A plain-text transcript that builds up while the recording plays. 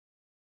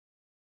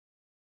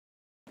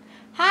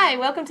Hi,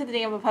 welcome to the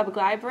Danville Public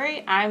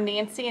Library. I'm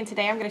Nancy and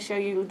today I'm going to show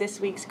you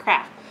this week's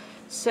craft.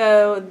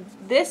 So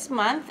this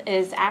month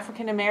is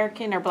African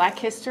American or Black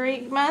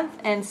History Month,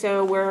 and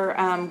so we're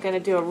going to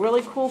do a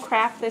really cool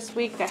craft this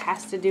week that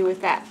has to do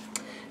with that.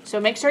 So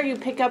make sure you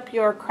pick up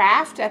your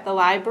craft at the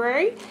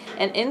library,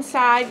 and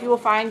inside you will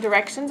find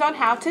directions on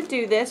how to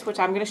do this, which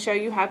I'm going to show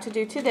you how to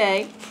do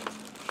today.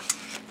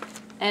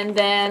 And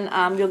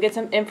then you'll get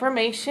some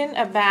information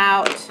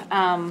about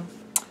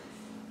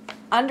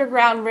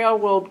Underground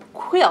Railroad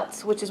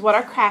quilts, which is what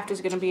our craft is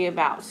going to be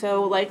about.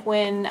 So like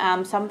when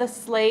some of the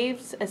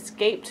slaves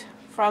escaped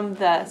from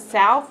the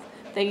South,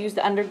 they used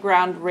the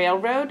Underground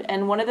Railroad,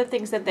 and one of the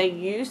things that they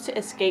used to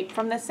escape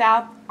from the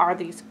South are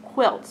these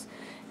quilts.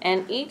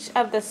 And each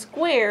of the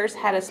squares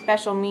had a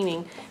special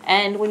meaning.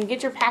 And when you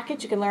get your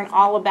package, you can learn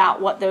all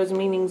about what those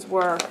meanings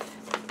were.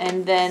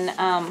 And then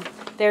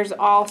there's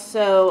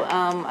also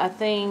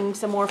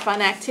some more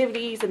fun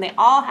activities, and they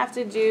all have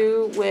to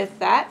do with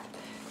that.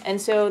 And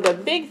so the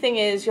big thing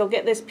is you'll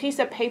get this piece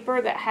of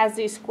paper that has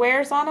these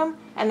squares on them,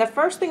 and the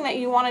first thing that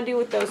you want to do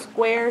with those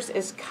squares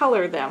is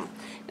color them.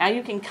 Now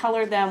you can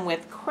color them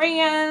with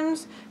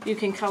crayons, you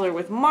can color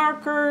with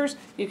markers,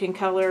 you can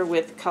color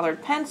with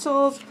colored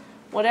pencils,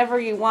 whatever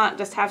you want,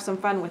 just have some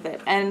fun with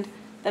it. And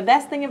the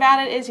best thing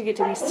about it is you get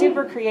to be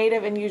super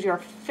creative and use your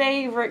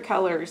favorite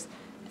colors.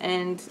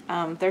 And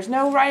there's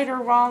no right or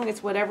wrong,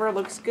 it's whatever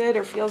looks good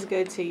or feels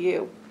good to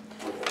you.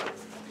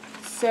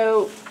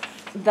 So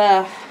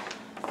the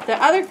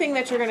other thing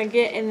that you're going to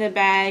get in the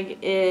bag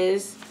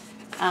is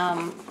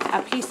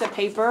a piece of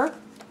paper.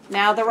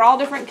 Now they're all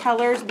different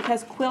colors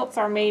because quilts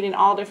are made in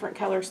all different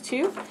colors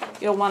too.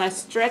 You'll want to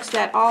stretch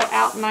that all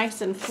out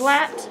nice and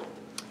flat.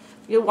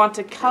 You'll want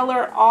to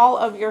color all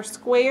of your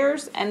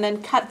squares and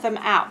then cut them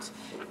out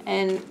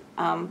in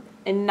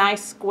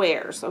nice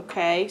squares,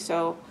 okay?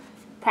 So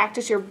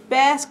practice your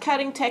best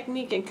cutting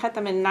technique and cut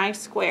them in nice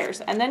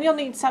squares. And then you'll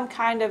need some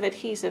kind of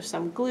adhesive,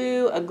 some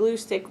glue, a glue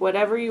stick,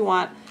 whatever you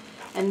want.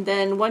 And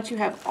then once you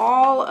have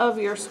all of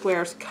your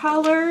squares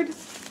colored,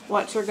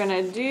 what you're going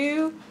to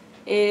do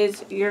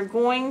is you're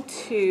going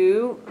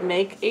to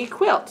make a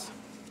quilt.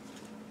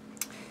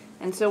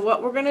 And so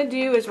what we're going to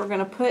do is we're going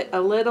to put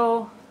a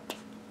little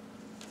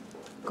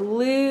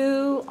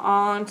glue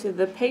onto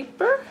the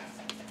paper.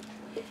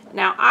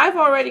 Now I've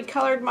already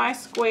colored my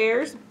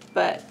squares,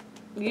 but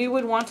you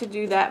would want to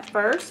do that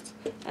first.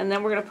 And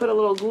then we're going to put a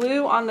little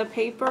glue on the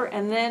paper,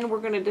 and then we're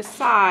going to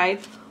decide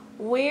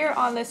where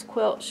on this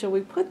quilt should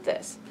we put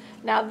this.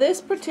 Now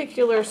this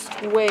particular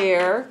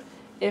square,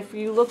 if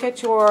you look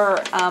at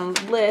your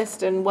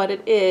list and what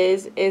it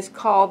is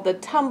called the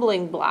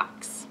tumbling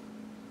blocks.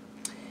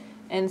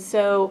 And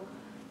so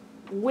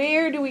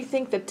where do we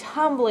think the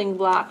tumbling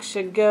blocks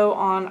should go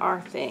on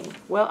our thing?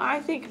 Well, I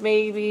think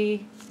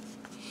maybe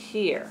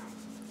here.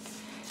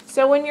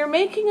 So when you're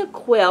making a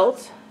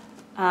quilt,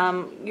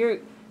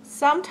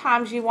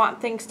 sometimes you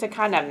want things to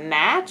kind of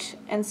match,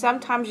 and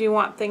sometimes you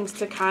want things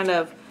to kind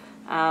of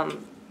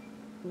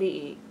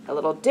be a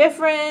little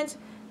different,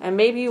 and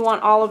maybe you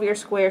want all of your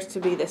squares to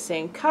be the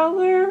same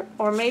color,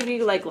 or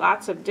maybe like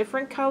lots of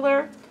different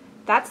color.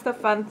 That's the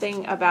fun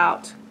thing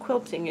about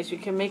quilting, is you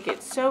can make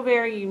it so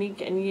very unique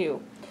and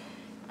you.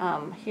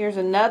 Here's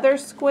another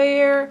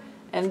square,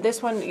 and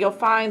this one you'll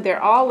find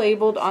they're all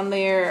labeled on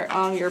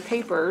your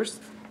papers.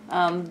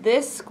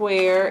 This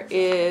square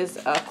is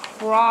a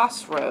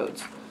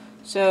crossroads.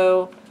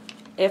 So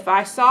if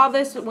I saw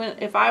this,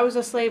 if I was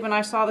a slave and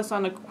I saw this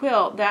on a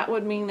quilt, that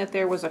would mean that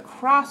there was a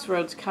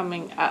crossroads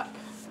coming up,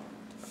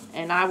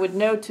 and I would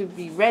know to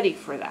be ready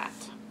for that.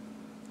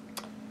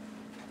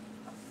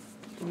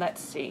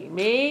 Let's see,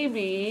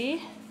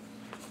 maybe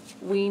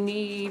we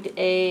need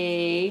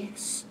a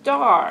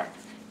star.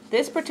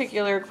 This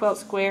particular quilt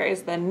square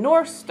is the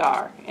North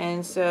Star,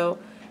 and so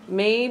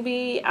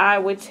maybe I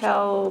would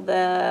tell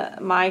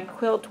my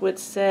quilt would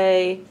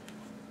say,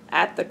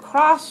 at the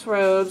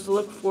crossroads,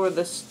 look for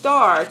the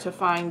star to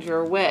find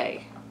your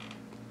way.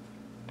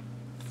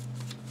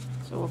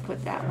 So we'll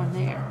put that one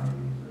there.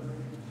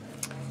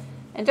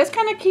 And just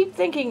kind of keep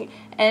thinking.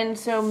 And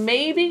so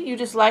maybe you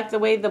just like the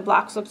way the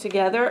blocks look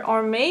together,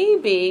 or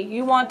maybe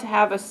you want to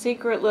have a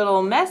secret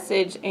little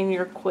message in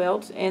your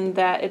quilt, in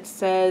that it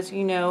says,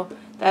 you know,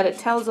 that it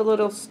tells a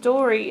little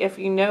story if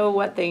you know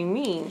what they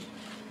mean.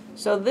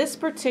 So this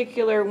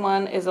particular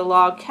one is a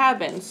log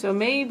cabin. So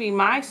maybe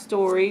my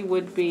story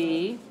would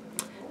be,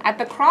 at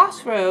the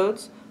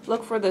crossroads,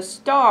 look for the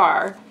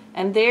star,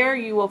 and there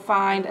you will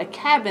find a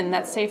cabin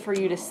that's safe for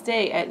you to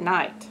stay at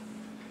night.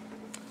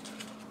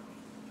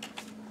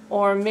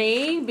 Or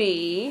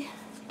maybe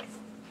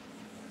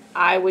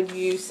I would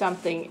use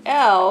something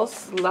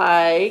else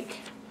like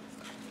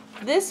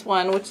this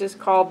one, which is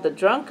called the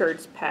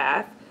Drunkard's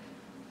Path,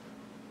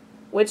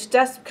 which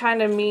just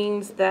kind of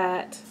means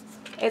that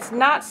it's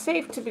not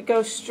safe to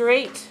go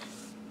straight,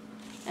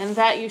 and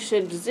that you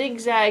should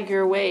zigzag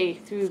your way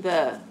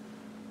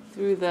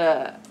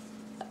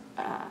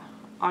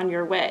on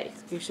your way.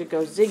 You should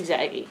go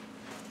zigzaggy.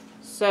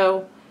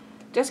 So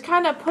just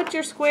kind of put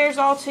your squares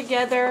all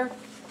together,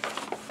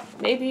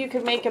 maybe you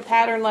could make a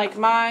pattern like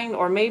mine,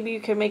 or maybe you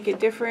can make it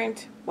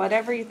different,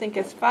 whatever you think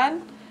is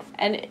fun.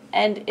 And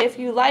if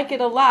you like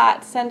it a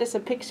lot, send us a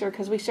picture,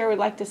 because we sure would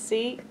like to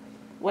see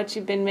what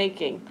you've been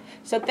making.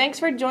 So thanks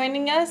for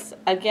joining us.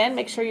 Again,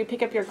 make sure you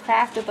pick up your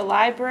craft at the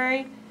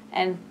library,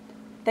 and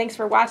thanks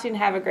for watching.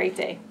 Have a great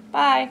day.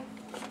 Bye.